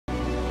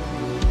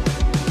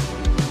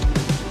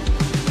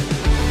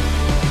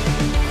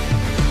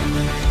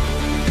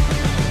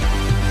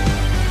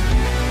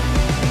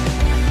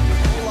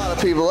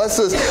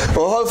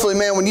But hopefully,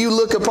 man, when you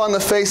look upon the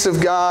face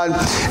of God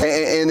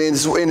and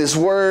in His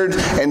Word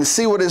and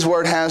see what His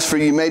Word has for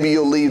you, maybe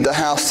you'll leave the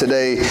house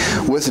today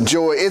with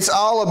joy. It's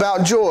all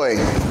about joy.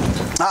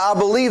 I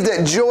believe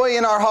that joy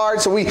in our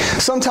hearts,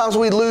 sometimes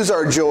we lose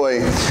our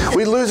joy.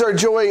 We lose our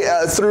joy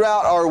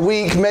throughout our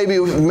week,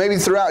 maybe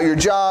throughout your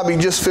job. You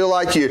just feel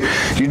like you're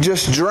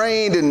just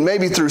drained, and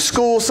maybe through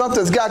school,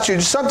 something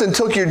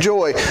took your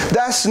joy.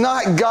 That's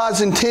not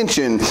God's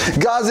intention.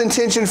 God's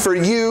intention for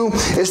you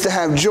is to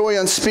have joy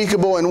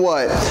unspeakable and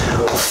what?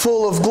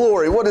 Full of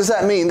glory. What does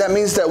that mean? That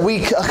means that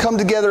we come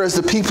together as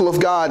the people of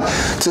God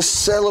to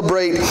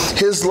celebrate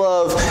His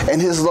love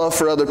and His love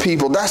for other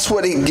people. That's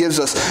what He gives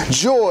us.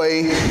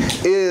 Joy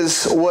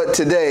is what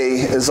today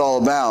is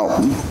all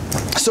about.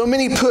 So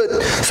many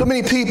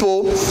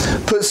people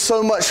put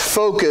so much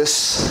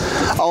focus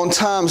on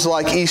times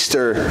like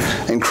Easter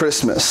and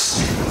Christmas.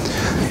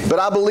 But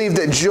I believe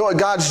that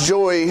God's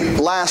joy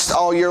lasts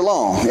all year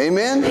long.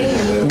 Amen?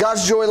 Amen?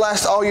 God's joy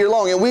lasts all year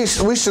long. And we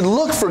should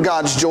look for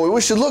God's joy.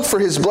 We should look for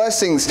His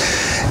blessings.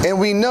 And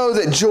we know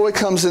that joy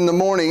comes in the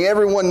morning.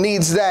 Everyone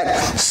needs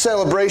that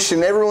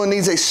celebration. Everyone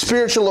needs a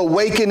spiritual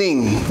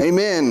awakening.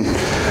 Amen.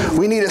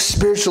 We need a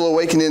spiritual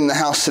awakening in the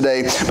house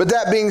today. But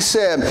that being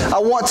said, I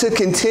want to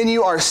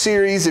continue our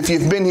series. If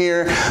you've been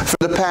here for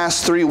the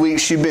past 3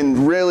 weeks, you've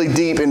been really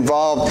deep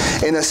involved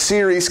in a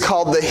series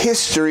called The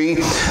History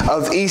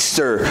of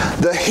Easter.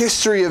 The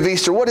history of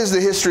Easter. What is the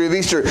history of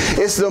Easter?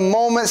 It's the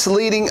moments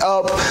leading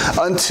up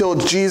until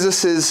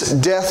Jesus'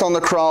 death on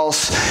the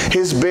cross,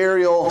 His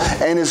burial,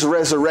 and His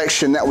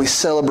resurrection that we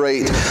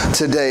celebrate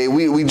today.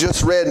 We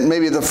just read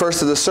maybe the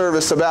first of the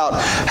service about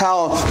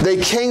how they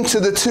came to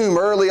the tomb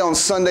early on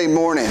Sunday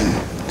morning.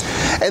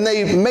 And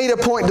they made a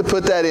point to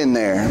put that in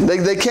there.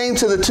 They came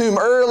to the tomb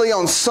early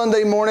on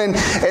Sunday morning,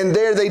 and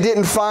there they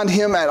didn't find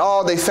Him at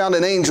all. They found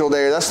an angel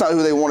there. That's not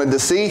who they wanted to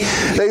see.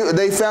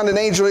 They found an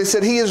angel. They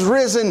said, He is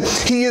risen.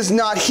 He is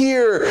not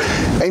here.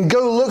 And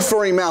go look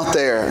for Him out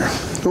there.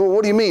 Well,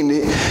 what do you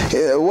mean?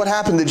 What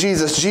happened to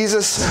Jesus?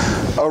 Jesus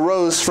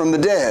arose from the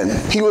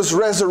dead. He was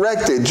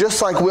resurrected,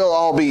 just like we'll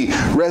all be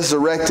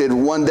resurrected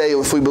one day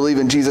if we believe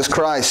in Jesus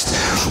Christ.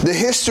 The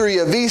history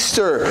of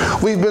Easter.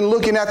 We've been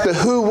looking at the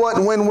who,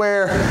 what, when,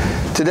 where.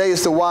 Today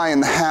is the why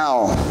and the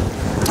how.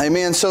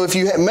 Amen. So if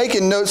you're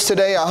making notes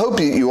today, I hope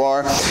you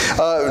are.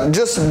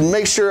 Just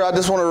make sure, I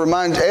just want to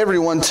remind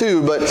everyone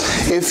too, but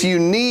if you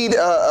need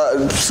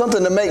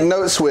something to make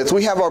notes with,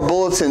 we have our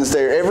bulletins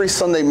there every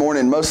Sunday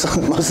morning, most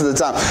of the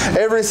time.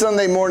 Every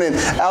Sunday morning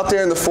out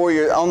there in the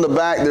foyer, on the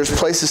back, there's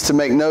places to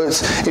make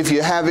notes. If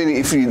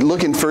you're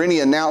looking for any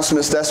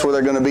announcements, that's where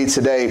they're going to be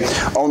today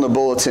on the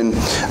bulletin.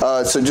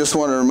 So just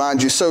want to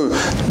remind you. So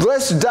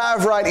let's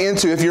dive right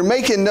into, if you're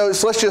making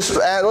notes, let's just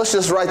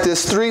write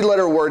this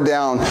 3-letter word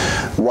down.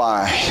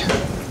 Why?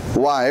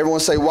 Why? Everyone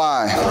say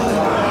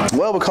why.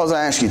 Well, because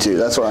I asked you to.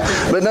 That's why.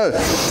 But no,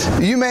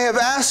 you may have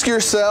asked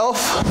yourself,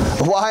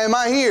 why am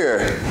I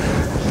here?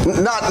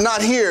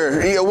 Not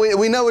here.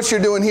 We know what you're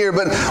doing here,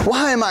 but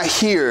why am I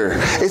here?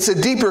 It's a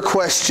deeper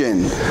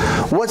question.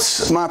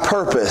 What's my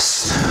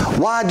purpose?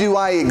 Why do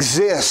I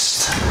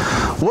exist?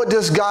 What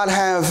does God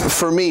have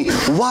for me?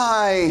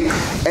 Why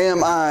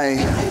am I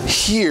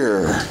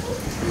here?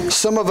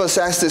 Some of us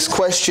ask this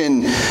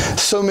question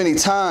so many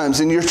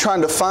times, and you're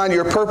trying to find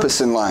your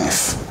purpose in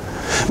life.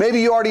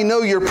 Maybe you already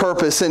know your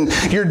purpose, and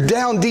you're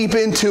down deep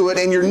into it,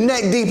 and you're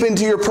neck deep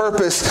into your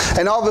purpose,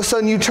 and all of a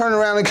sudden you turn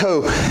around and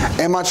go,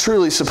 am I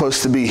truly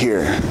supposed to be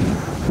here?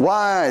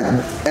 Why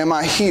am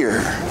I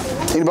here?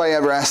 Anybody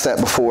ever asked that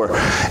before?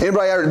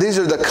 These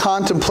are the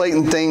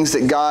contemplating things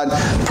that God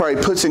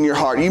probably puts in your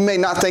heart. You may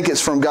not think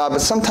it's from God,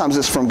 but sometimes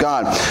it's from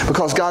God,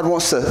 because God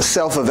wants to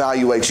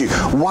self-evaluate you.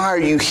 Why are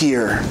you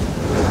here?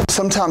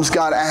 Sometimes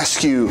God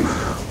asks you,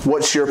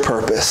 what's your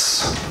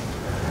purpose?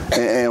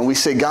 And we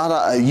say,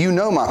 God, you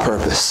know my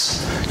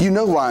purpose. You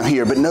know why I'm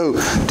here. But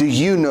no, do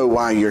you know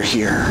why you're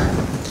here?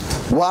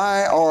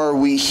 Why are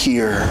we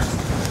here?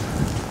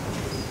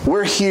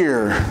 We're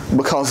here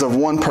because of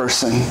one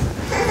person,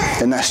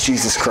 and that's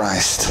Jesus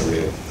Christ.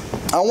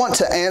 I want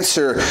to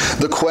answer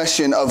the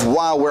question of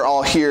why we're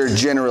all here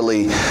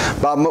generally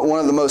by one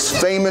of the most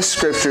famous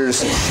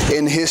scriptures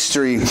in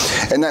history,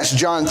 and that's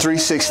John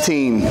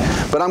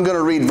 3:16. But I'm going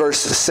to read verse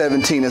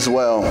 17 as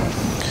well.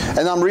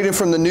 And I'm reading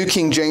from the New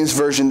King James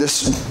Version,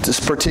 this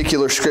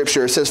particular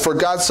scripture. It says, "For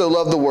God so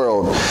loved the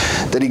world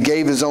that He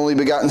gave His only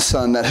begotten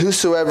Son, that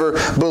whosoever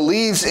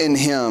believes in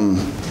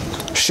Him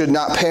should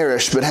not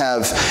perish, but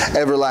have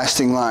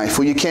everlasting life."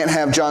 Well, you can't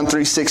have John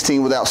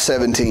 3:16 without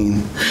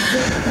 17.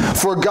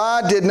 "For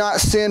God did not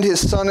send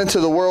His Son into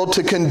the world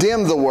to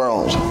condemn the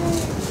world,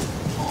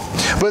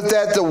 but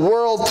that the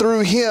world through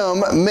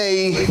him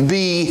may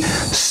be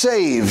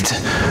saved.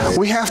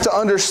 We have to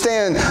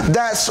understand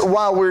that's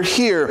why we're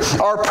here.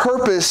 Our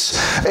purpose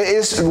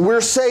is we're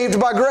saved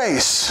by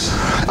grace.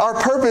 Our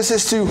purpose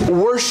is to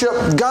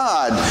worship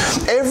God.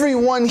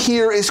 Everyone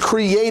here is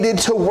created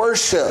to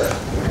worship.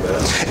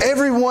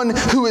 Everyone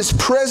who is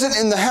present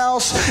in the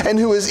house and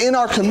who is in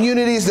our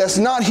communities that's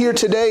not here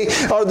today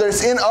or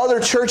that's in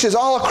other churches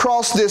all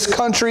across this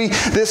country,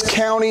 this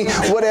county,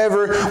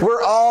 whatever, we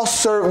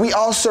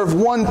all serve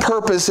one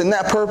purpose, and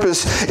that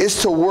purpose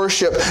is to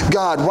worship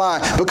God. Why?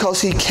 Because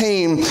he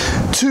came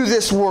to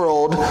this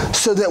world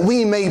so that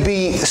we may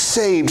be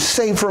saved.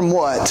 Saved from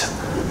what?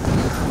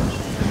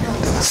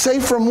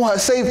 Saved from what?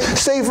 Saved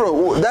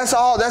from, that's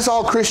all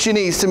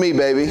Christianese to me,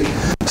 baby.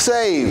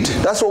 Saved.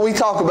 That's what we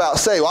talk about.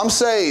 Saved. I'm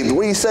saved.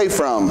 What are you saved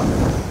from?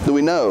 Do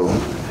we know?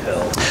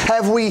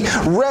 Have we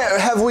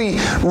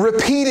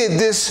repeated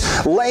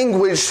this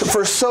language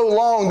for so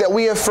long that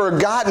we have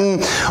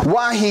forgotten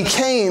why he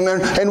came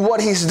and what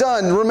he's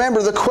done?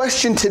 Remember, the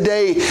question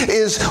today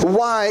is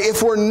why.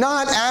 If we're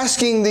not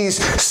asking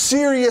these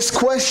serious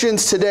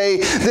questions today,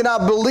 then I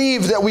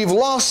believe that we've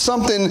lost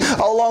something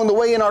along the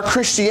way in our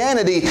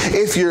Christianity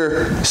if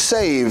you're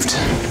saved.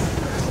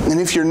 And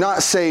if you're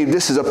not saved,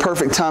 this is a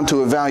perfect time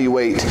to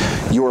evaluate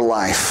your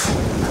life.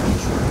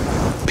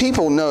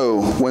 People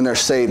know when they're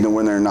saved and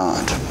when they're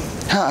not.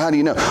 How do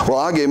you know? Well,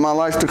 I gave my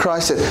life to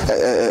Christ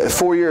at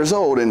 4 years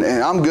old and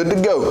I'm good to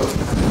go.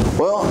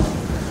 Well,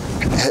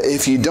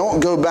 if you don't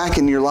go back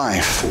in your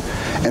life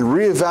and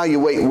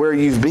reevaluate where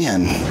you've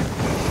been,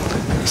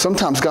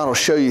 sometimes God will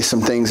show you some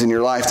things in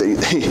your life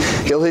that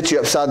he'll hit you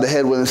upside the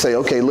head with and say,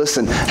 okay,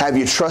 listen, have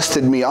you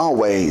trusted me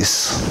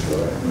always?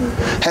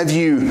 Have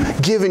you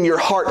given your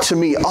heart to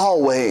me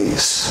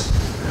always?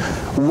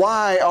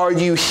 Why are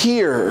you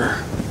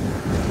here?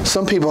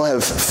 Some people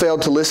have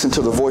failed to listen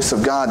to the voice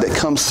of God that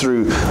comes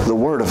through the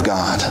Word of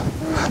God.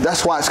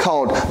 That's why it's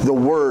called the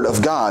Word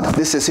of God.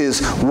 This is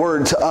His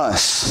Word to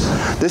us.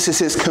 This is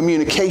His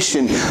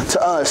communication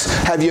to us.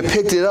 Have you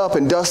picked it up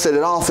and dusted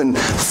it off and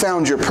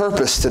found your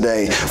purpose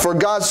today? For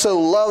God so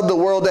loved the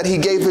world that He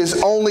gave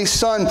His only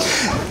Son,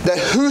 that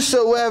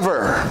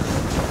whosoever,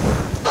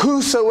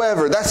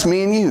 that's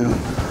me and you.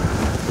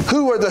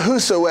 Who are the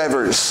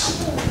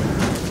whosoevers?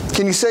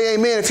 Can you say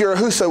amen if you're a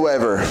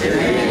whosoever?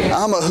 Amen.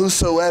 I'm a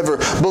whosoever.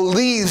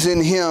 Believes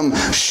in him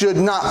should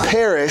not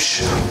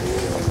perish,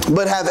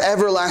 but have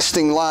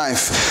everlasting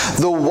life.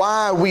 The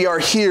why we are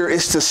here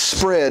is to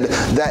spread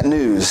that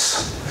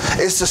news.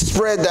 It's to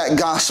spread that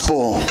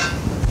gospel.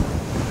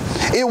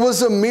 It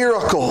was a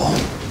miracle.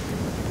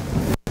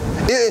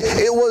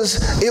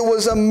 It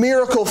was a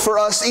miracle for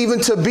us even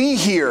to be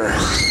here.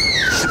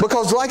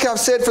 Because like I've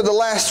said for the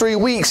last 3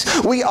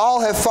 weeks, we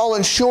all have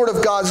fallen short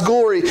of God's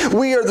glory.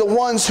 We are the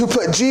ones who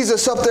put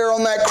Jesus up there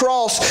on that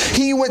cross.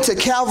 He went to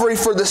Calvary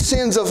for the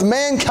sins of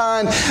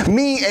mankind,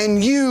 me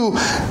and you,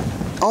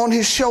 on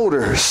His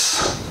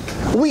shoulders.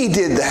 We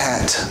did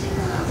that.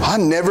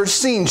 I've never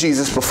seen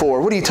Jesus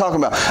before. What are you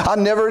talking about? I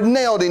never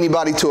nailed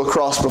anybody to a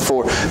cross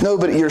before. No,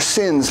 but your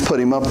sins put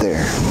Him up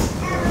there.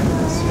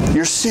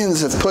 Your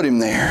sins have put Him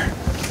there.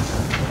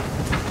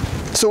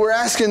 So we're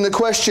asking the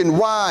question,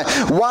 why?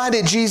 Why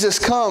did Jesus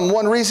come?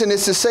 One reason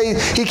is to say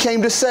He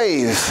came to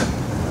save.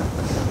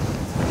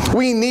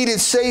 We needed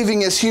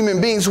saving as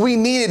human beings. We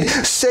needed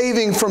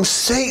saving from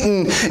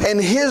Satan and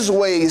his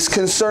ways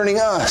concerning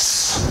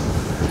us.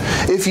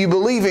 If you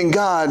believe in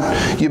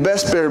God, you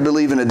best better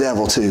believe in the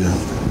devil too.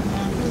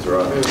 That's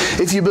right.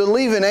 If you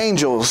believe in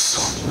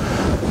angels,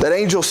 that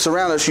angels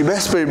surround us, you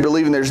best better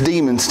believe in there's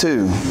demons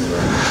too.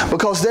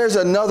 Because there's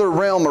another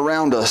realm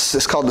around us.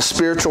 It's called the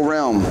spiritual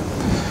realm.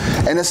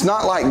 And it's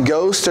not like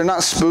ghosts. They're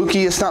not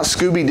spooky. It's not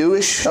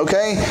Scooby-Doo-ish,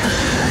 okay?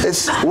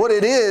 It's what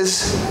it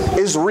is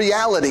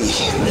reality.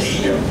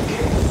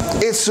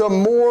 It's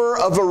more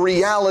of a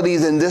reality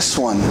than this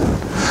one.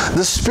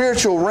 The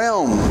spiritual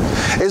realm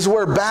is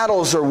where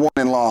battles are won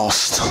and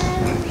lost.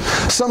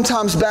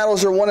 Sometimes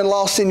battles are won and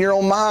lost in your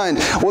own mind.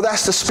 Well,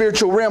 that's the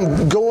spiritual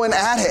realm going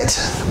at it.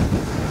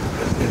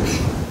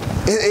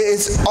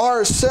 It's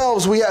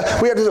ourselves. We have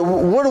to,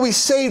 what are we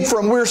saved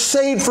from? We're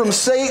saved from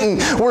Satan.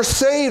 We're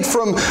saved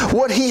from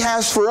what he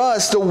has for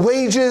us. The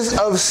wages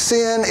of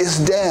sin is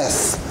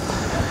death.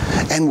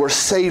 And we're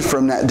saved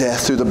from that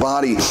death through the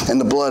body and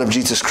the blood of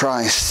Jesus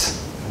Christ.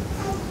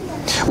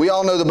 We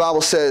all know the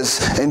Bible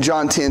says in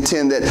John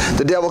 10:10 that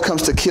the devil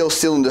comes to kill,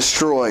 steal, and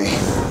destroy.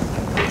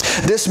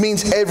 This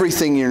means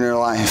everything in your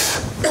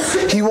life.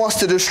 He wants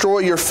to destroy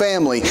your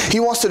family. He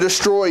wants to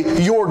destroy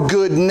your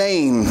good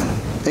name.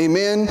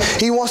 Amen?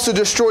 He wants to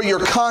destroy your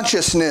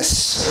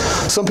consciousness.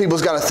 Some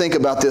people's got to think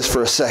about this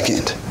for a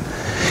second.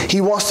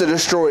 He wants to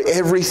destroy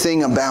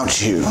everything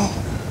about you.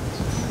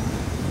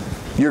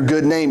 Your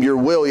good name, your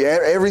will,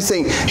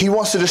 everything. He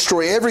wants to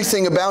destroy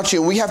everything about you.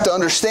 And we have to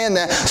understand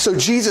that. So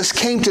Jesus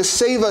came to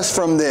save us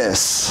from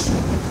this.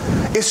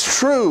 It's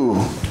true.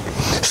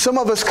 Some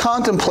of us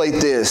contemplate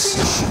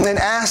this and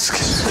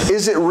ask,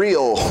 is it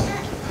real?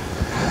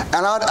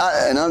 And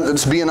I'm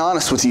just being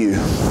honest with you.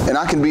 And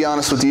I can be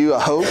honest with you,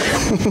 I hope.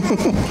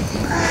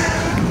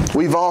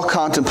 We've all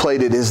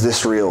contemplated, is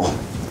this real?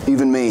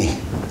 Even me.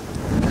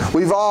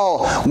 We've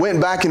all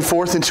went back and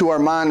forth into our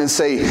mind and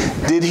say,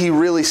 did he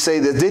really say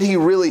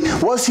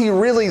that? Was he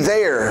really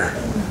there?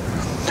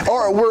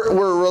 Or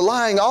we're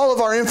relying all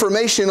of our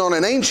information on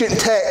an ancient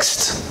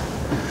text.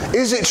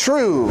 Is it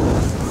true?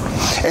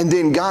 And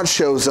then God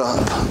shows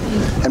up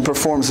and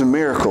performs a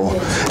miracle.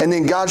 And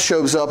then God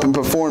shows up and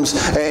performs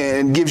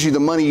and gives you the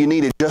money you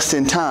needed just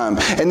in time.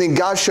 And then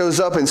God shows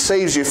up and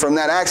saves you from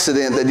that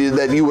accident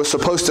that you were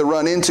supposed to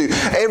run into.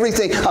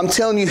 Everything, I'm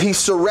telling you, He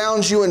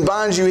surrounds you and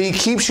binds you. He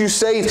keeps you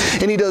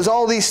safe, and He does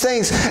all these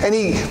things. And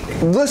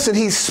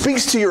He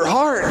speaks to your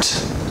heart.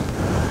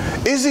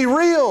 Is He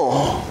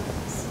real?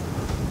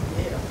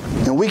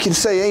 And we can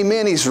say,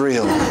 amen, He's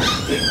real.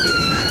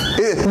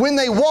 When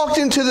they walked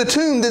into the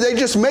tomb, did they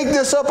just make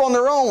this up on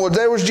their own? Well,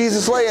 there was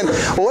Jesus laying.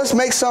 Well, let's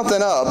make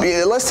something up.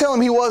 Let's tell Him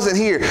He wasn't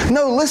here.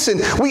 No, listen,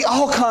 we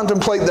all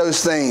contemplate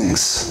those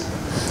things.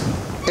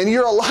 And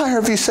you're a liar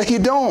if you say you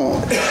don't.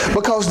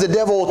 Because the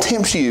devil will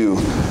tempt you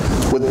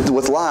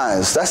with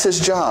lies. That's his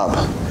job.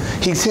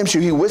 He tempts you.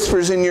 He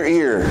whispers in your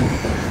ear,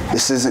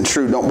 this isn't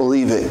true. Don't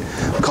believe it.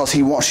 Because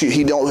he wants you.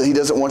 He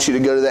doesn't want you to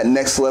go to that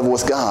next level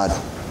with God.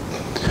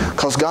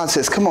 Because God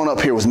says, come on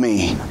up here with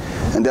me.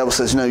 And the devil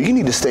says, no, you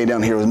need to stay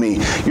down here with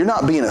me. You're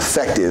not being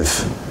effective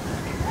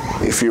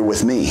if you're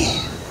with me.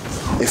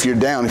 If you're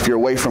down, if you're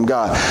away from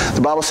God.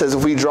 The Bible says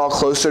if we draw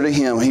closer to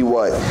Him, He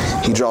what?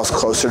 He draws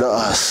closer to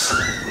us.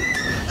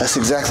 That's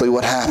exactly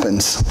what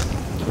happens.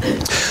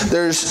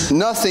 There's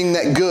nothing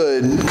that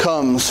good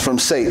comes from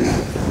Satan.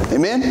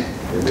 Amen?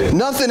 Amen?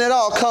 Nothing at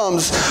all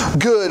comes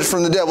good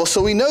from the devil.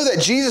 So we know that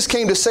Jesus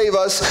came to save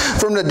us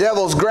from the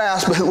devil's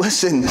grasp. But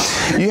listen,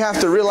 you have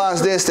to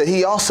realize this, that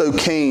He also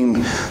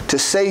came to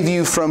save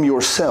you from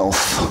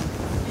yourself.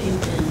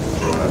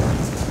 Amen.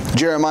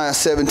 Jeremiah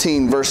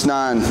 17, verse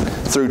 9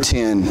 through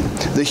 10.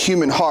 The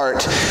human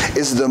heart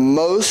is the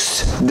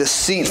most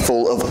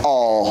deceitful of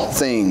all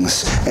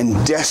things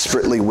and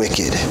desperately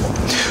wicked.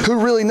 Who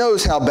really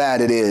knows how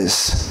bad it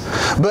is?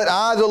 But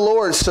I, the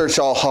Lord, search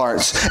all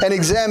hearts and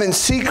examine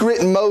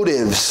secret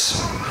motives.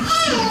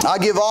 I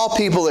give all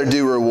people their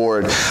due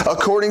reward,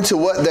 according to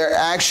what their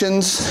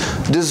actions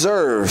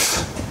deserve.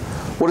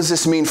 What does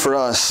this mean for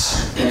us?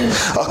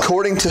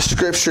 According to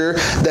Scripture,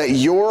 that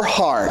your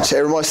heart,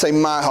 everybody say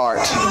my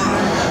heart,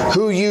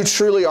 who you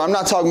truly are. I'm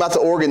not talking about the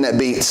organ that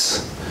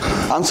beats.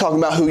 I'm talking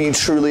about who you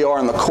truly are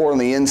in the core, on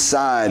the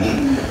inside.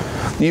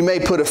 You may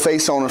put a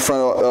face on in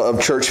front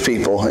of church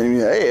people and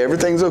you, hey,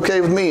 everything's okay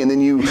with me. And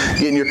then you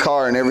get in your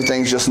car and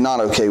everything's just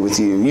not okay with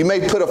you. You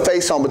may put a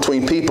face on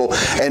between people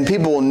and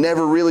people will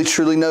never really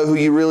truly know who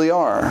you really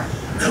are.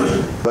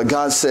 But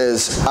God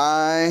says,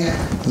 I,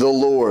 the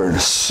Lord,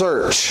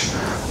 search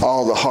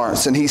all the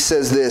hearts. And He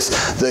says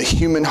this, the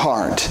human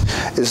heart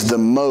is the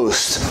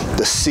most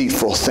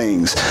deceitful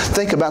things.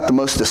 Think about the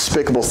most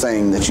despicable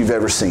thing that you've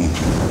ever seen.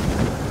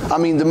 I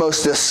mean, the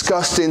most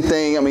disgusting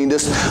thing. I mean,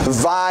 just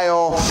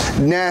vile,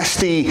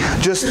 nasty,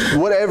 just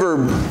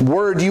whatever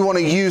word you want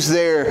to use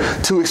there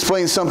to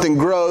explain something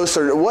gross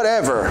or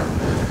whatever.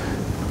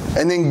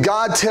 And then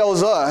God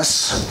tells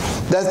us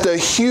that the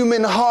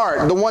human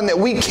heart, the one that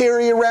we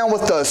carry around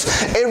with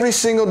us every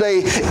single day,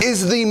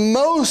 is the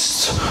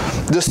most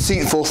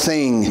deceitful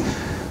thing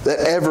that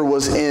ever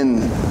was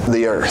in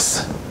the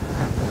earth.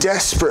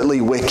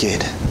 Desperately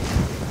wicked.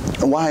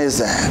 And why is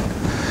that?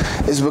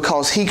 It's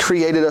because He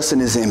created us in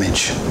His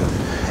image.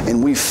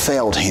 And we've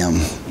failed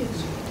Him.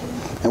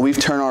 And we've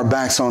turned our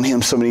backs on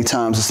Him so many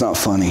times, it's not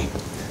funny.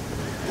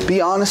 Be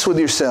honest with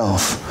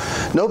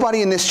yourself.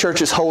 Nobody in this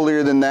church is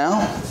holier than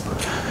thou.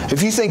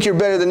 If you think you're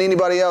better than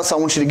anybody else, I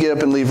want you to get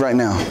up and leave right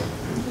now.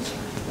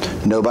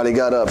 Nobody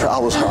got up. I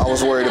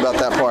was worried about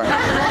that part.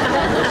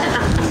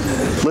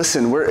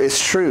 Listen,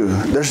 it's true.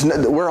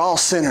 We're all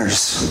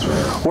sinners.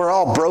 We're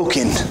all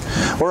broken.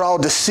 We're all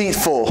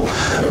deceitful.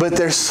 But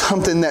there's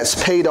something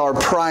that's paid our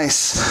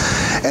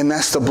price, and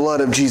that's the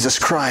blood of Jesus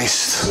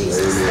Christ.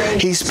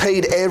 He's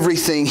paid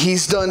everything.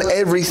 He's done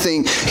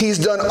everything. He's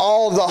done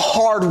all the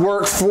hard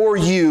work for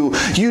you.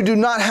 You do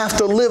not have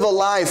to live a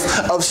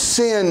life of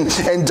sin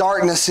and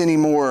darkness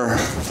anymore.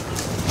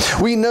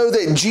 We know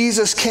that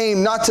Jesus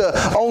came not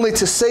only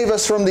to save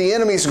us from the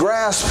enemy's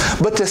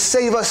grasp, but to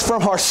save us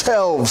from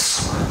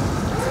ourselves.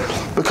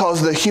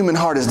 Because the human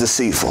heart is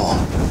deceitful.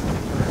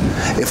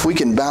 If we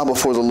can bow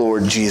before the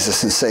Lord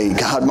Jesus and say,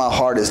 God, my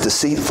heart is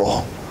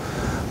deceitful.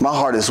 My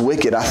heart is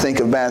wicked. I think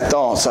of bad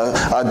thoughts.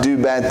 I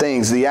do bad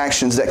things. The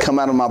actions that come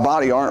out of my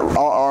body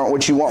aren't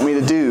what you want me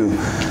to do.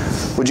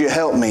 Would you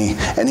help me?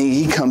 And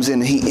he comes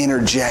in and He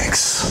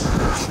interjects.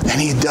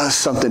 And He does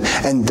something.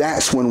 And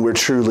that's when we're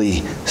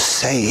truly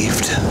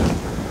saved.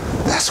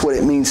 That's what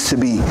it means to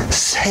be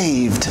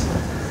saved.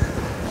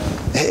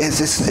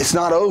 It's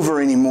not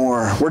over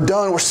anymore. We're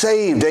done. We're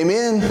saved.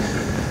 Amen?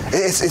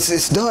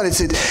 It's done.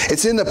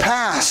 It's in the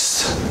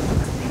past.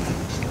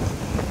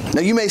 Now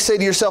you may say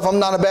to yourself, I'm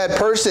not a bad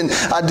person.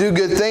 I do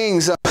good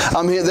things.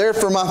 I'm there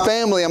for my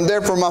family. I'm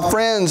there for my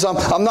friends.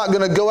 I'm not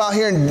going to go out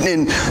here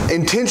and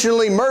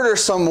intentionally murder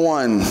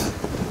someone.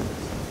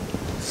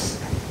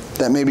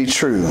 That may be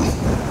true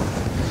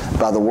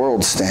by the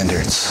world's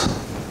standards.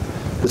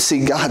 But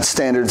see, God's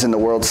standards and the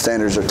world's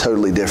standards are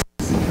totally different.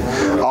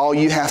 All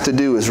you have to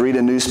do is read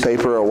a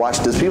newspaper or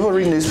watch. Does people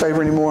read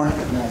newspaper anymore?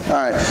 All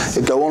right.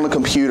 Go on the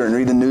computer and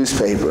read the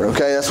newspaper.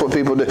 Okay, that's what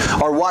people do.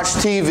 Or watch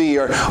TV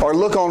or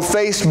look on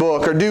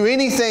Facebook or do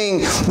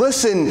anything.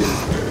 Listen,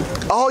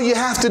 all you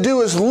have to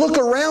do is look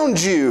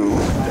around you.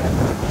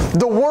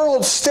 The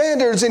world's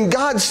standards and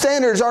God's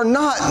standards are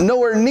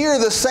nowhere near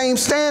the same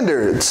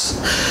standards.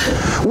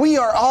 We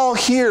are all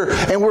here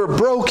and we're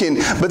broken,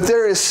 but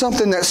there is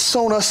something that's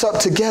sewn us up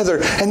together,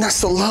 and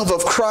that's the love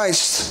of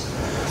Christ,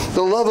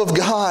 the love of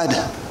God.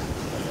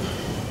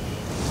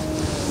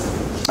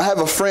 I have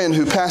a friend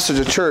who pastors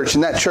a church,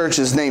 and that church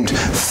is named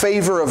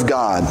Favor of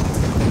God.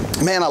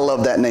 Man, I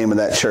love that name of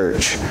that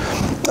church.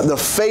 The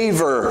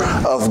favor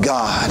of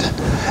God.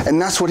 And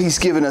that's what He's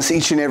given us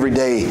each and every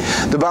day.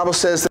 The Bible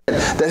says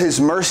that His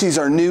mercies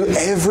are new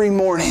every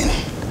morning.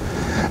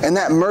 And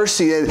that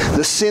mercy,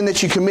 the sin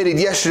that you committed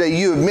yesterday,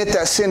 you admit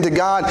that sin to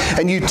God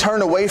and you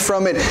turn away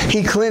from it.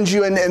 He cleansed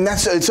you, and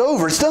it's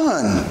over. It's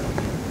done.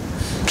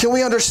 Can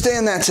we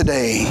understand that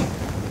today?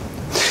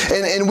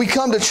 And we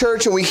come to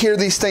church and we hear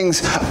these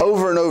things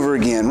over and over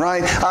again,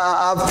 right?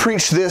 I've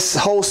preached this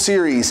whole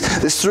series,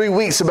 this 3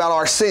 weeks, about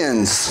our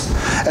sins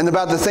and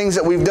about the things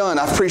that we've done.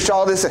 I've preached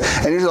all this,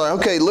 and you're like,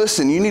 okay,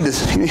 listen, you need to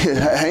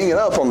hang it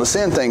up on the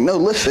sin thing. No,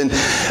 listen,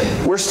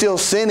 we're still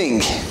sinning.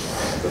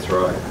 That's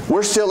right.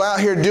 We're still out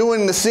here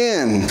doing the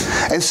sin,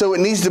 and so it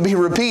needs to be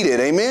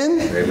repeated.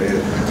 Amen?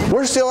 Amen.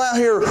 We're still out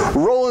here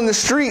rolling the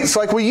streets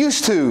like we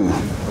used to.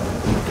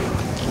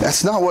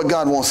 That's not what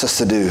God wants us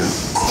to do.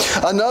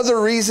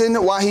 Another reason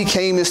why He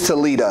came is to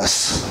lead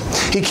us.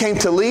 He came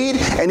to lead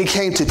and He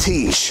came to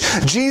teach.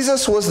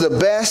 Jesus was the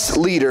best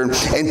leader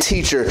and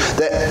teacher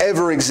that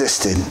ever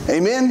existed.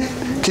 Amen?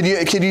 Could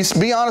you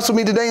be honest with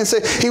me today and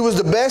say He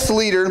was the best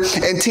leader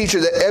and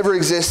teacher that ever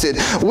existed?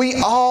 We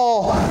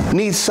all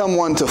need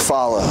someone to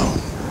follow.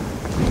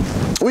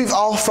 We've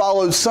all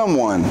followed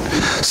someone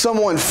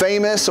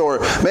famous, or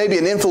maybe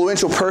an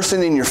influential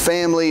person in your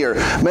family, or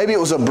maybe it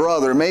was a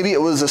brother, maybe it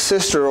was a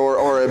sister,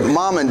 or a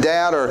mom and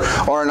dad,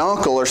 or an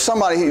uncle, or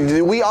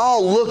somebody. We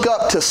all look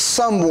up to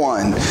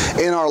someone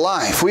in our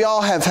life. We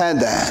all have had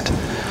that.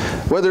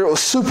 Whether it was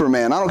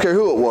Superman, I don't care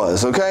who it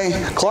was, okay?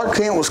 Clark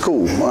Kent was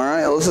cool, all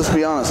right? Let's just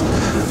be honest.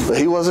 But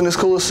he wasn't as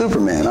cool as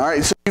Superman, all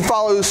right? So you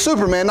follow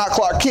Superman, not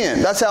Clark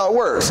Kent. That's how it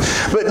works.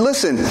 But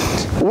listen,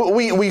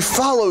 we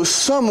follow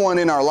someone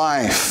in our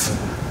life.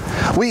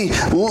 We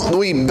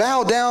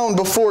bow down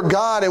before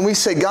God and we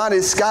say, God,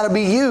 it's got to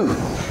be you.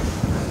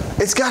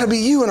 It's got to be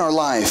you in our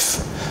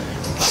life.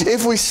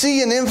 If we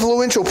see an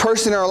influential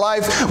person in our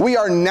life, we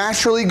are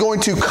naturally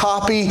going to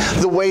copy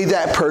the way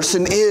that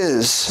person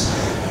is.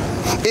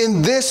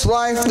 In this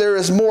life, there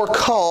is more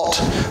caught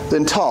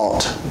than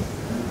taught.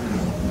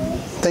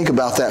 Think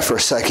about that for a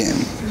second.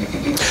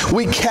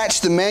 We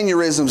catch the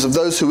mannerisms of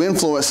those who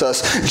influence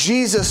us.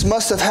 Jesus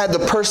must have had the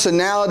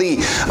personality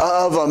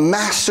of a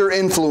master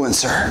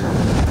influencer.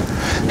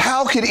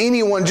 How could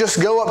anyone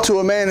just go up to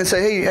a man and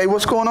say, hey,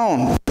 what's going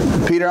on?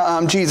 Peter,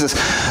 I'm Jesus.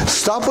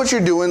 Stop what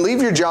you're doing,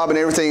 leave your job and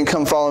everything, and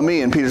come follow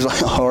me. And Peter's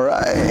like, all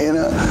right,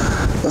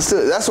 let's do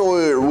it. That's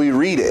what we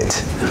read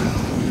it.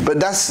 But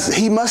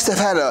He must have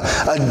had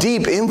a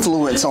deep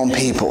influence on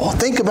people.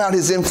 Think about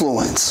His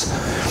influence.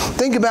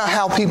 Think about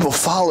how people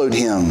followed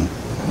Him.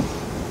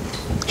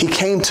 He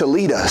came to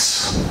lead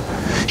us.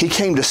 He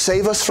came to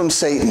save us from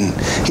Satan.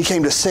 He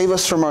came to save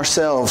us from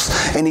ourselves.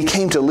 And He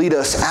came to lead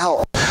us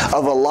out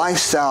of a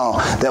lifestyle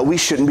that we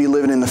shouldn't be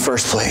living in the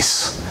first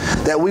place.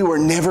 That we were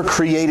never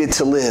created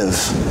to live.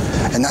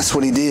 And that's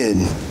what He did.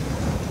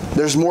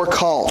 There's more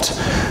caught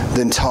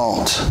than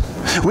taught.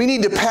 We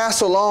need to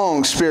pass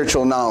along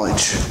spiritual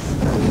knowledge.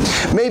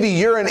 Maybe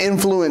you're an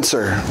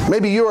influencer.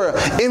 Maybe you're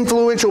an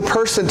influential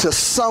person to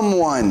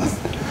someone.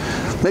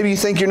 Maybe you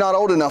think you're not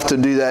old enough to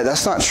do that.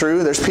 That's not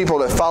true. There's people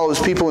that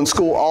follows people in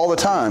school all the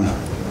time.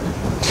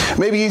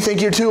 Maybe you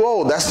think you're too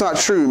old. That's not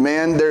true,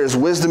 man. There's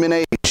wisdom in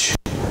age.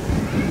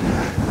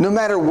 No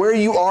matter where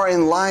you are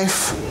in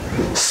life,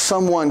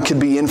 someone could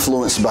be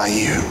influenced by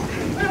you.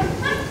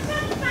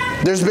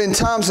 There's been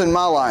times in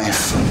my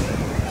life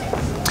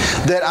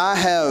that I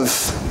have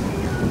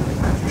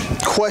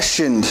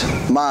questioned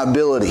my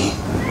ability.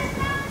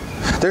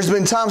 There's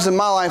been times in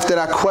my life that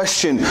I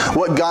question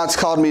what God's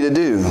called me to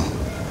do.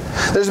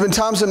 There's been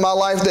times in my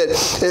life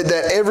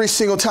that every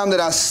single time that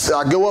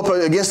I go up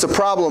against a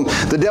problem,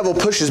 the devil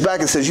pushes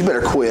back and says, you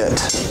better quit.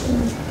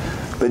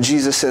 But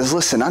Jesus says,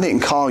 listen, I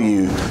didn't call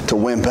you to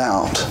wimp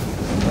out.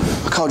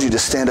 I called you to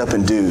stand up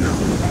and do.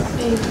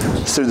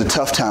 It's through the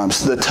tough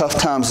times. The tough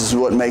times is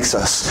what makes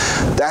us.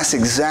 That's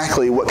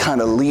exactly what kind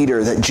of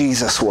leader that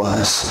Jesus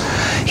was.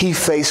 He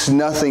faced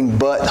nothing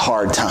but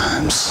hard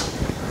times.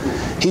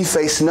 He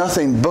faced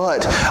nothing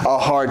but a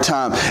hard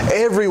time.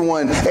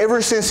 Everyone,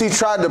 ever since he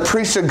tried to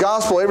preach the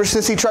gospel, ever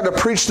since he tried to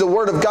preach the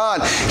word of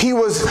God,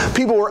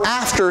 people were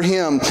after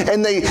him.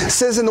 And it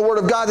says in the word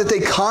of God that they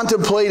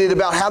contemplated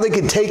about how they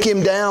could take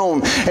him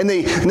down. And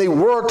they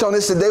worked on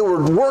this, and they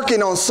were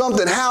working on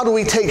something. How do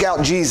we take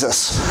out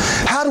Jesus?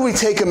 How do we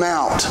take him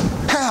out?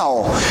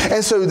 How?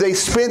 And so they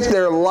spent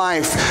their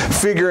life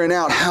figuring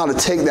out how to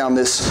take down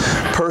this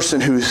person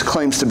who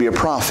claims to be a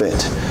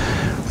prophet.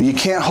 You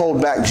can't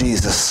hold back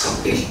Jesus.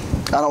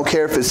 I don't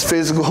care if it's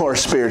physical or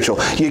spiritual.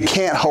 You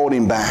can't hold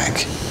him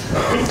back.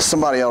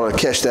 Somebody ought to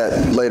catch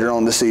that later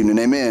on this evening.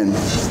 Amen.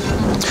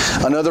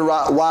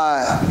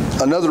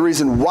 Another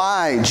reason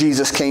why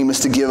Jesus came is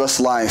to give us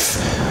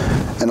life,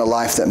 and a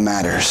life that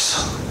matters.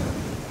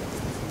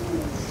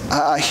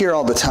 I hear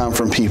all the time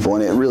from people,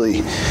 and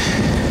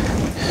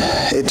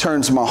it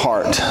turns my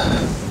heart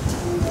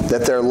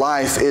that their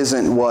life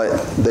isn't what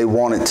they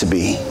want it to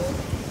be.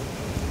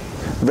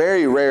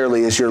 Very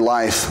rarely is your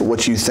life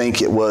what you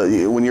think it was.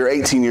 When you're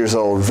 18 years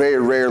old, very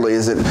rarely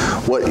is it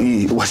what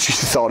you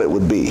thought it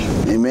would be.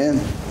 Amen?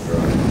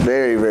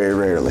 Very, very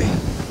rarely.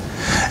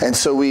 And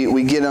so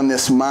we get on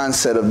this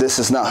mindset of, this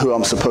is not who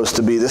I'm supposed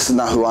to be. This is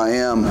not who I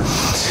am.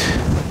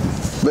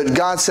 But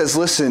God says,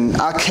 listen,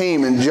 I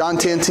came, and John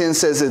 10:10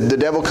 says that the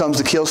devil comes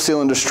to kill,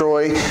 steal, and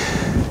destroy.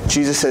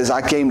 Jesus says,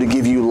 I came to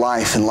give you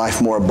life, and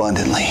life more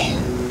abundantly.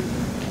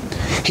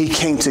 He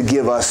came to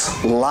give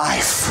us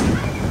life.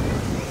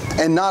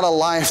 And not a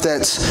life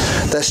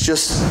that's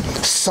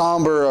just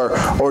somber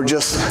or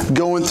just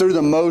going through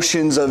the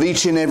motions of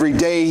each and every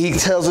day. He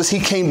tells us he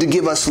came to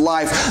give us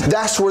life.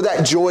 That's where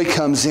that joy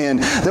comes in.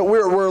 That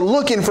we're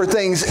looking for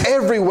things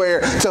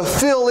everywhere to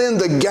fill in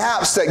the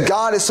gaps that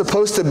God is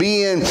supposed to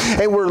be in.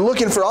 And we're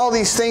looking for all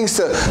these things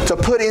to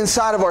put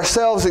inside of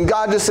ourselves. And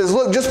God just says,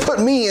 look, just put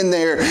me in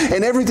there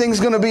and everything's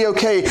going to be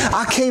okay.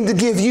 I came to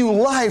give you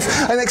life,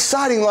 an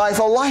exciting life,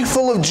 a life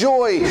full of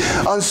joy,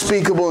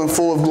 unspeakable and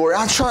full of glory.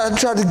 I try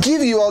to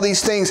give you all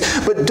these things,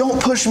 but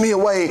don't push me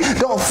away.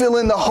 Don't fill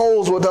in the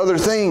holes with other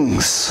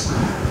things.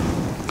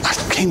 I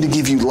came to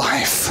give you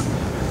life.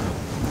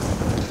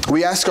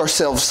 We ask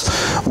ourselves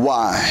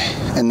why,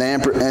 and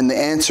the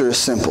answer is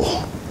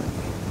simple.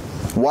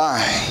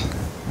 Why?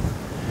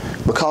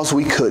 Because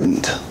we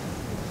couldn't.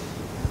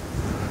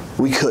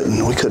 We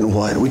couldn't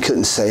what? We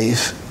couldn't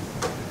save.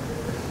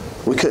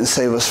 We couldn't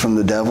save us from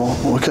the devil.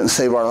 We couldn't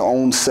save our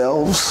own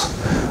selves.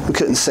 We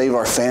couldn't save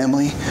our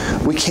family.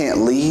 We can't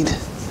lead.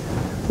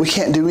 We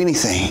can't do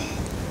anything.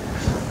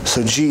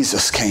 So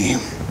Jesus came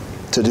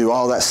to do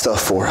all that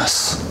stuff for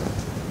us.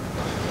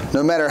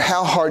 No matter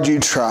how hard you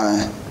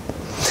try,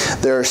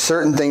 there are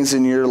certain things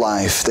in your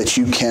life that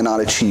you cannot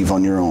achieve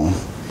on your own.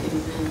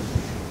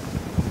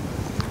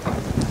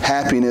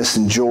 Happiness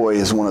and joy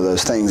is one of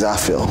those things, I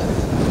feel.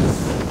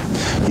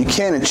 You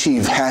can't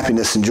achieve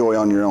happiness and joy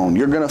on your own.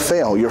 You're going to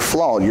fail. You're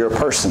flawed. You're a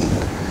person.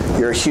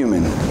 You're a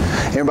human.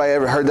 Anybody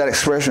ever heard that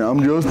expression?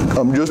 I'm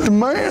just a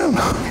man.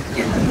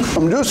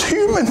 I'm just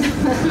human.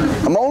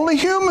 I'm only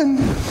human.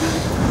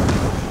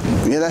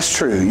 Yeah, that's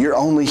true. You're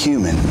only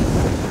human.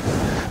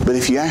 But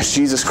if you ask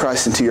Jesus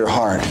Christ into your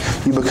heart,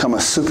 you become a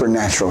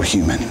supernatural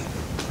human.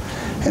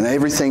 And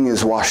everything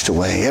is washed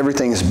away.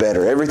 Everything is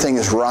better. Everything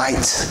is right.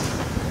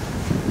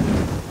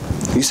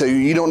 You say,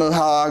 you don't know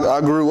how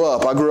I grew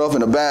up. I grew up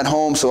in a bad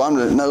home, so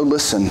no,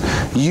 listen.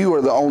 You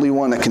are the only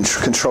one that can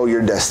control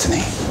your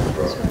destiny.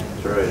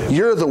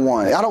 You're the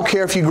one. I don't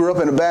care if you grew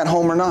up in a bad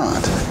home or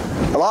not.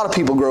 A lot of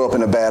people grow up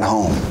in a bad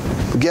home.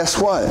 But guess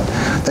what?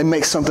 They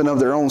make something of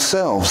their own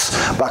selves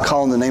by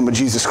calling the name of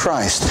Jesus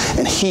Christ.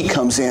 And He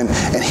comes in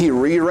and He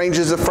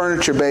rearranges the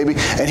furniture, baby.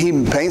 And He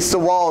paints the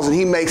walls and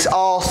He makes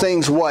all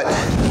things what?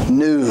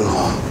 New.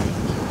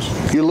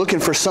 You're looking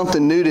for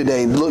something new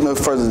today. Look no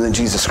further than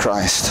Jesus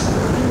Christ.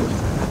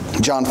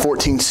 John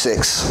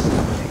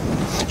 14:6.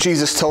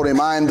 Jesus told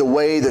him, I am the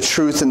way, the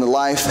truth, and the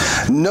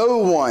life. No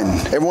one,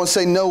 everyone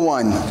say no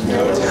one.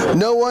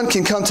 No one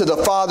can come to the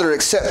Father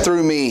except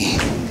through me.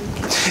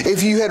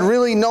 If you had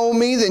really known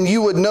me, then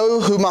you would know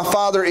who my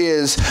Father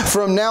is.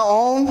 From now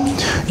on,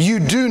 you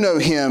do know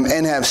Him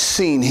and have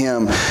seen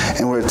Him.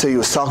 And we're going to tell you, he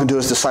was talking to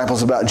his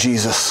disciples about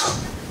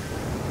Jesus.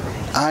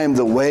 I am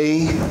the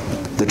way,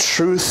 the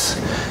truth,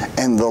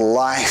 and the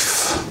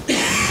life.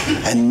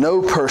 And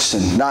no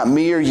person, not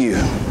me or you,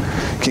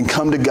 can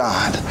come to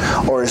God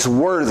or is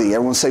worthy,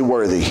 everyone say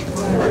worthy,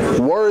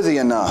 worthy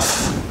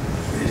enough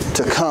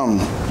to come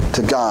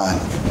to God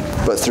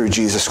but through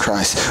Jesus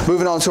Christ.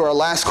 Moving on to our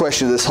last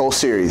question of this whole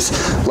series.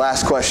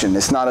 Last question.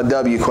 It's not a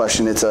W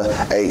question, it's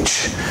a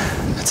H.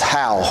 It's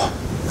how.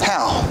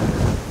 How?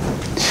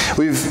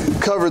 We've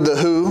covered the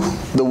who,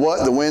 the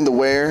what, the when, the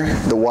where,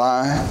 the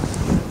why.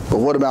 But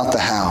what about the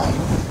how?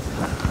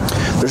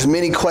 There's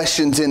many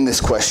questions in this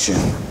question.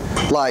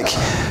 Like,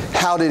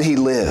 how did He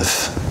live?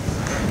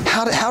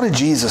 How did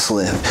Jesus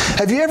live?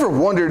 Have you ever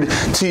wondered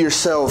to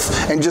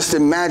yourself and just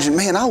imagined,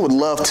 man, I would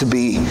love to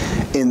be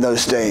in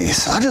those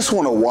days. I just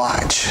want to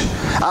watch.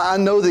 I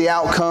know the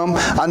outcome.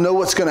 I know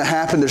what's going to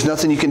happen. There's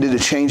nothing you can do to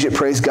change it,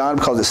 praise God,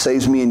 because it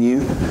saves me and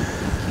you.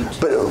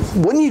 But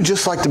wouldn't you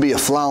just like to be a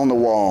fly on the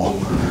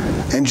wall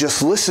and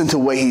just listen to the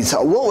way he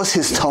talked? What was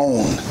his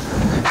tone?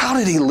 How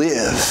did he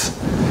live?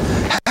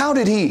 How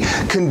did he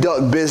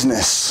conduct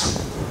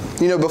business?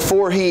 You know,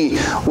 before he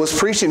was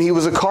preaching, he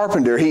was a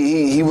carpenter.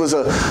 He was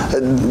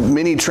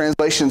many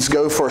translations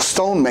go for a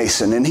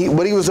stonemason,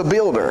 but he was a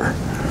builder.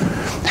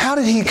 How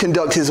did he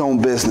conduct his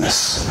own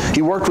business?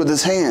 He worked with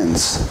his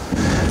hands.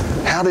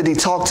 How did he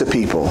talk to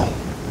people?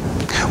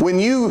 When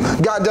you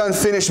got done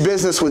finished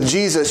business with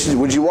Jesus,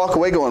 would you walk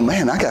away going,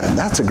 man,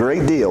 that's a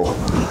great deal?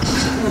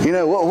 You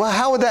know, well,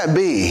 how would that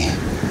be?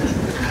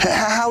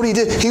 How would he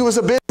do? He was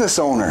a business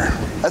owner.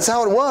 That's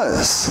how it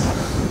was.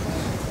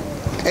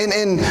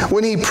 And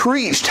when he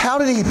preached, how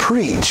did he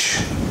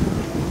preach?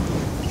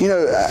 You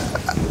know,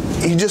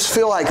 you just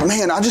feel like,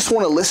 man, I just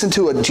want to listen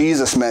to a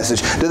Jesus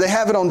message. Do they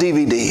have it on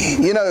DVD?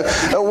 You know,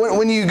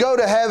 when you go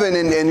to heaven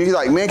and you're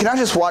like, man, can I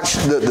just watch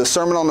the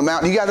Sermon on the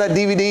Mount? You got that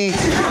DVD?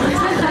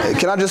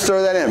 Can I just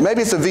throw that in?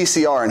 Maybe it's a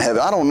VCR in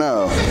heaven. I don't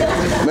know.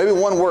 Maybe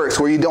one works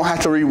where you don't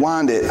have to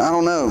rewind it. I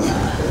don't know.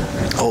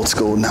 Old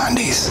school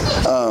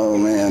 90s. Oh,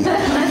 man.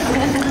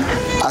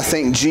 I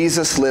think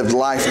Jesus lived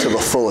life to the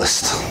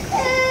fullest.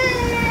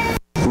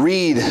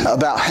 Read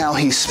about how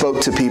he spoke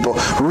to people.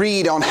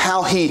 Read on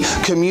how he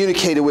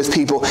communicated with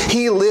people.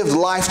 He lived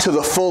life to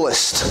the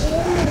fullest.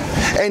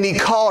 And he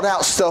called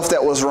out stuff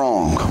that was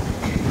wrong.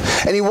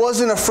 And he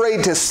wasn't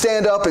afraid to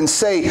stand up and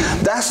say,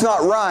 that's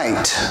not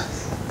right.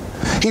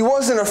 He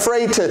wasn't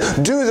afraid to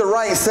do the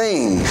right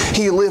thing.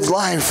 He lived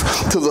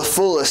life to the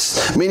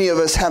fullest. Many of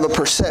us have a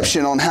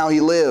perception on how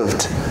he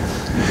lived.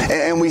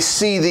 And we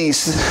see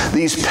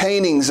these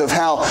paintings of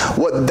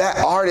what that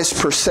artist's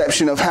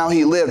perception of how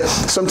he lived.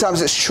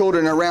 Sometimes it's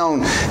children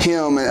around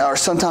him, or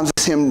sometimes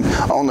it's him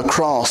on the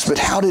cross. But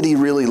how did he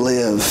really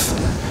live?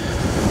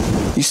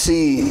 You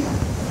see,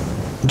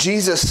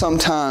 Jesus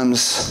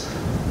sometimes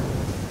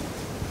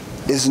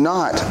is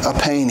not a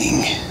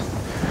painting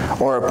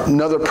or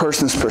another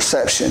person's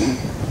perception.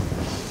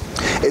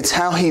 It's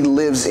how he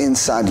lives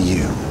inside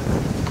you.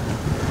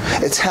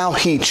 It's how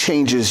he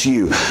changes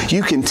you.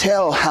 You can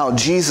tell how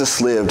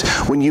Jesus lived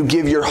when you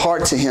give your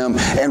heart to him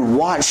and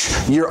watch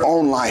your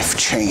own life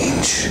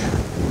change.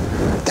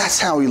 That's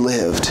how he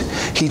lived.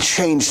 He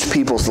changed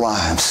people's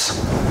lives.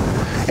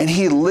 And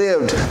he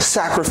lived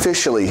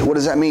sacrificially. What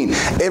does that mean?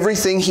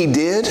 Everything he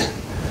did,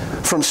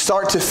 from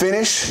start to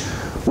finish,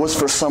 was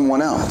for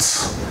someone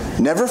else.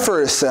 Never for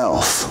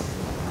himself.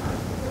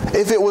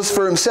 If it was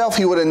for himself,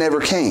 he would have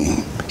never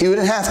came. He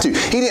wouldn't have to.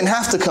 He didn't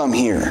have to come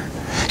here.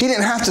 He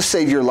didn't have to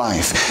save your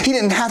life. He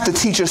didn't have to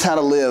teach us how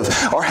to live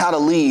or how to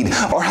lead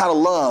or how to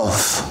love.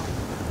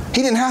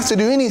 He didn't have to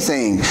do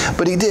anything,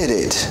 but he did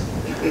it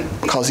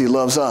because he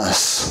loves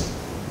us.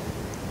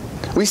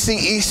 We see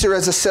Easter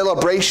as a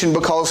celebration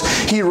because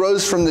he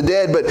rose from the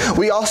dead, but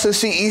we also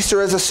see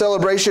Easter as a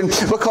celebration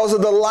because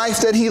of the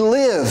life that he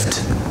lived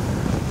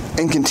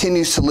and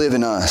continues to live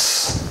in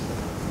us.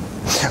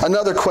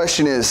 Another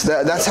question is,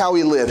 that's how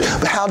he lived.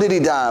 But how did he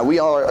die? We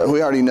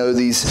already know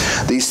these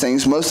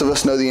things. Most of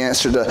us know the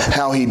answer to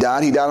how he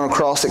died. He died on a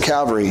cross at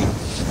Calvary.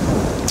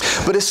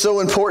 But it's so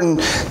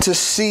important to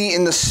see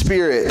in the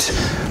Spirit,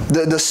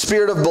 the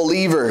spirit of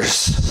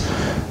believers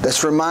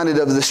that's reminded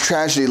of this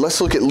tragedy. Let's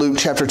look at Luke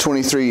chapter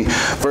 23,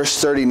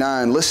 verse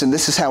 39. Listen,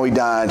 this is how he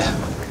died.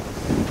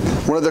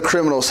 One of the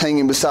criminals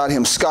hanging beside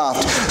him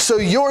scoffed, "So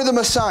you're the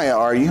Messiah,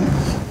 are you?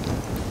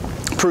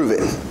 Prove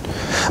it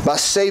by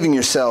saving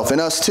yourself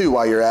and us too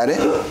while you're at it."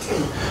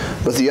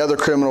 But the other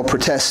criminal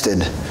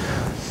protested,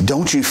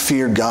 "Don't you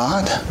fear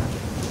God?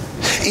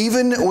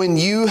 Even when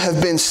you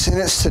have been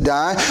sentenced to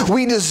die,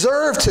 we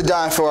deserve to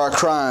die for our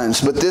crimes.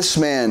 But this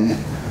man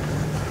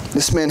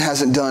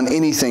hasn't done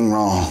anything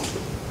wrong."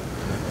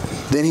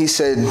 Then he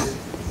said,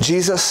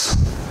 "Jesus,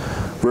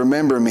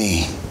 remember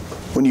me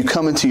when you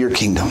come into your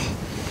kingdom."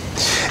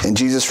 And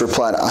Jesus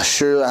replied,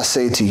 "Surely I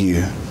say to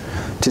you,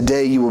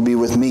 today you will be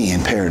with me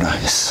in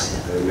paradise."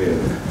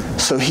 Amen.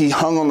 So he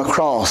hung on the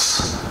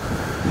cross,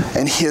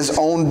 and his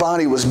own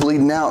body was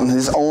bleeding out, and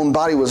his own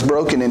body was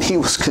broken, and he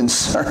was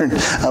concerned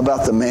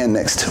about the man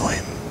next to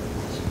him.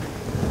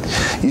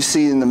 You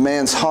see in the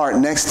man's heart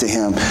next to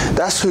him,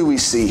 that's who we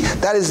see.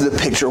 That is the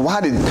picture.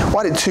 Why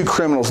did two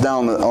criminals die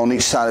on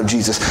each side of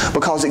Jesus?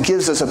 Because it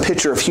gives us a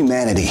picture of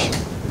humanity.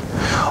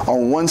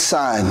 On one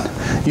side,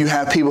 you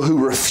have people who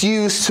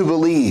refuse to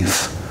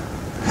believe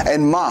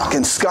and mock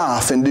and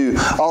scoff and do,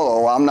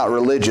 "Oh, I'm not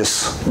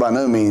religious." By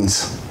no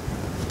means.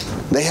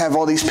 They have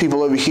all these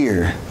people over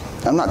here.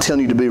 I'm not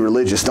telling you to be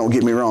religious, don't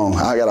get me wrong.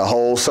 I got a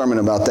whole sermon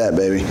about that,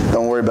 baby.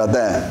 Don't worry about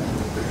that.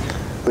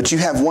 But you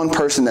have one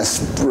person that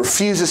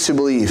refuses to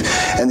believe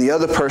and the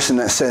other person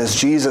that says,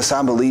 "Jesus,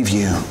 I believe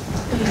you."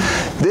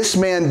 This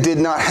man did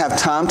not have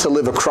time to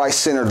live a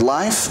Christ-centered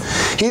life.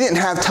 He didn't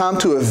have time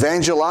to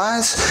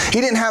evangelize.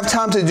 He didn't have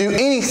time to do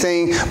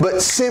anything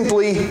but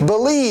simply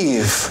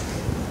believe.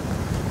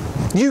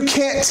 You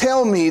can't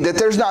tell me that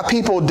there's not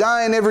people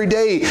dying every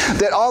day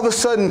that all of a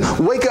sudden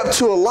wake up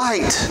to a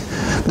light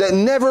that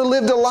never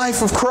lived a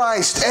life of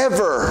Christ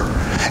ever.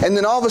 And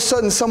then all of a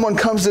sudden someone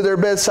comes to their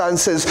bedside and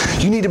says,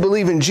 you need to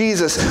believe in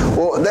Jesus.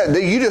 Well,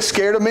 you just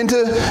scared them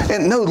into,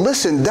 and no,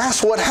 listen,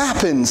 that's what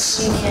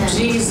happens.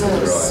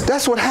 Jesus.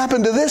 That's what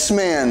happened to this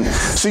man.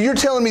 So you're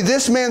telling me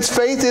this man's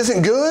faith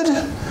isn't good?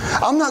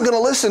 I'm not going to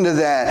listen to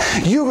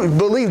that. You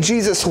believe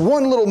Jesus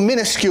one little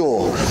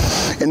minuscule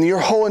in your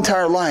whole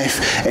entire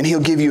life, and He'll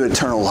give you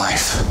eternal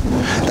life.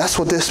 That's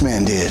what this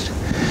man did.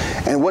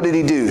 And what did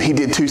he do? He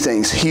did two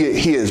things.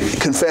 He has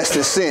confessed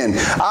his sin.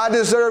 I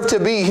deserve to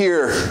be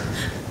here.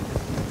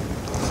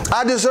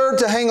 I deserve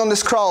to hang on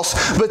this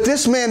cross. But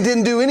this man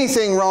didn't do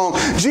anything wrong.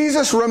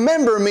 Jesus,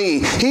 remember me.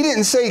 He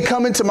didn't say,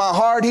 come into my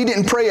heart. He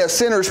didn't pray a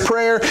sinner's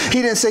prayer.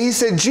 He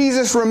said,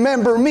 Jesus,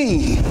 remember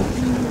me.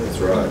 That's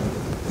right.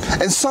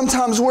 And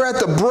sometimes we're at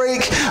the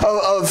break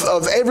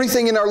of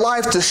everything in our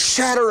life to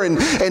shatter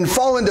and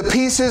fall into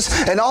pieces.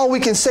 And all we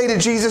can say to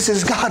Jesus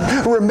is,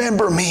 God,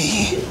 remember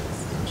me.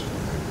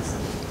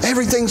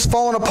 Everything's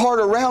falling apart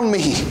around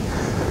me.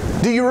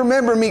 Do you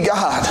remember me,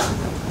 God?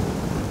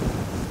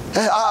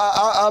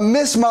 I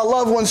miss my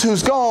loved ones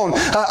who's gone.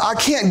 I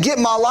can't get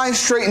my life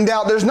straightened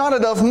out. There's not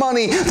enough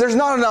money. There's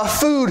not enough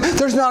food.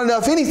 There's not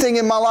enough anything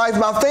in my life.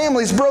 My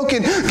family's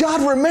broken.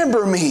 God,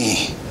 remember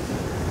me.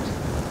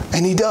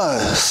 And He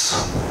does.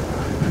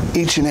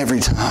 Each and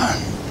every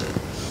time.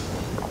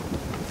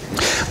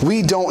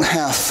 We don't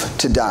have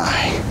to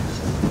die.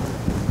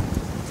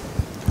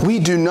 We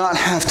do not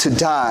have to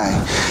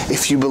die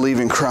if you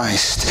believe in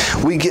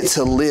Christ. We get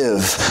to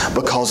live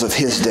because of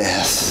His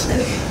death.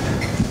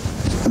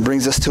 It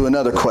brings us to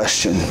another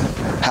question.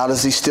 How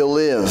does He still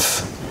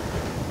live?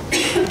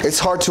 It's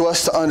hard to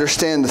us to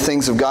understand the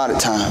things of God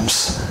at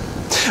times.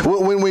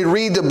 When we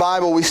read the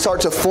Bible, we start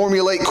to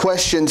formulate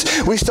questions.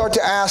 We start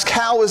to ask,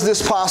 how is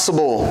this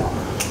possible?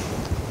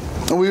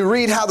 And we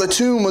read how the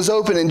tomb was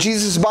open and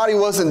Jesus' body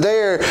wasn't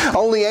there.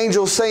 Only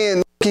angels saying,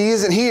 look, He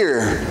isn't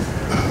here.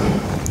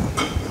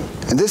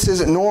 And this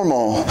isn't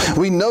normal.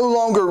 We no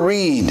longer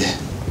read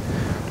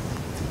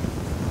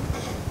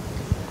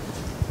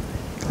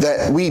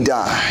that we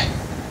die.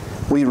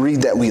 We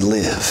read that we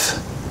live.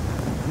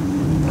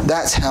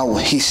 That's how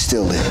He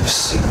still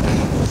lives.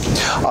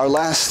 Our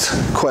last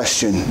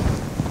question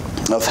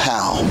of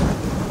how.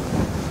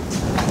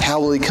 How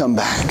will He come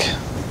back?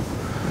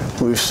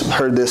 We've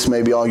heard this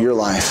maybe all your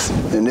life.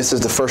 And this is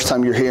the first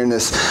time you're hearing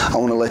this. I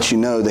want to let you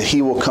know that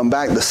He will come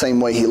back the same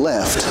way He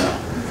left.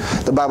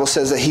 The Bible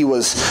says that He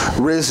was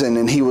risen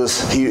and He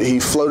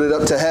floated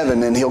up to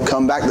heaven, and He'll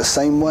come back the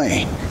same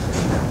way.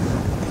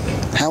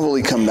 How will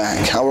He come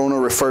back? I want to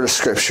refer to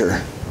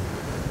Scripture.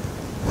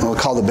 We'll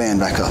call the band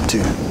back up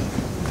too.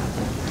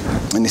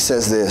 And he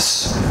says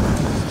this,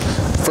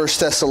 1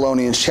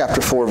 Thessalonians chapter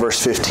 4,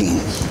 verse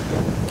 15.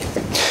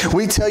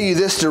 We tell you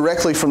this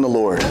directly from the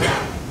Lord.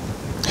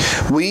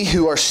 We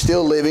who are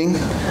still living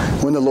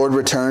when the Lord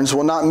returns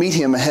will not meet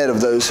Him ahead of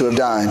those who have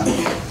died.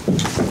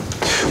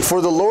 For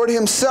the Lord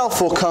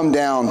Himself will come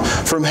down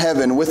from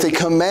heaven with a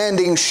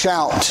commanding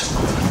shout,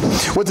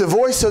 with the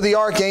voice of the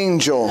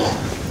archangel,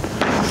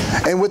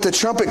 and with the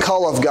trumpet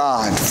call of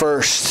God.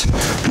 First,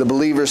 the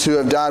believers who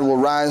have died will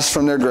rise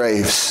from their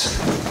graves.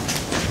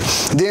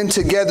 Then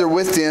together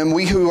with them,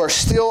 we who are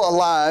still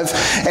alive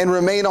and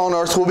remain on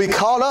earth will be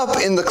caught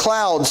up in the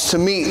clouds to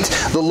meet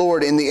the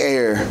Lord in the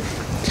air.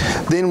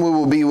 Then we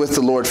will be with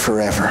the Lord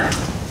forever.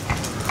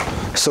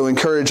 So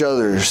encourage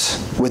others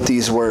with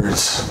these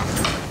words.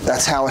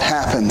 That's how it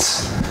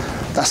happens.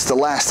 That's the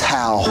last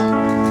how.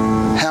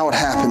 How it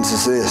happens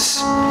is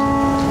this.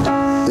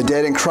 The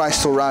dead in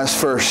Christ will rise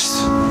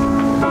first.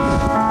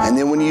 And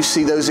then when you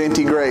see those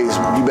empty graves,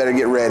 you better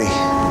get ready,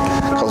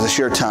 because it's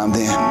your time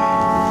then.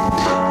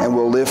 And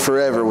we'll live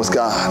forever with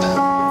God.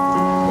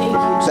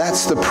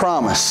 That's the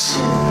promise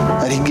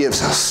that He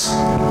gives us.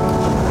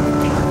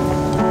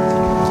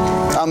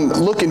 I'm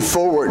looking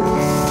forward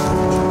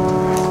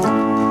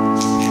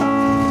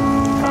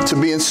to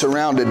being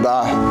surrounded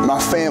by my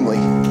family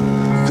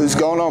who's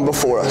gone on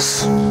before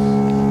us,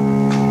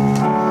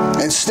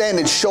 and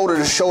standing shoulder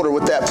to shoulder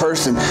with that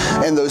person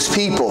and those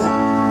people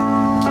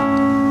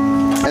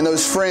and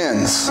those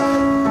friends.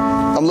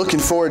 I'm looking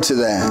forward to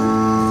that.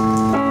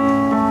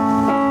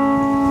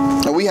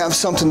 And we have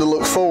something to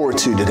look forward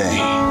to today.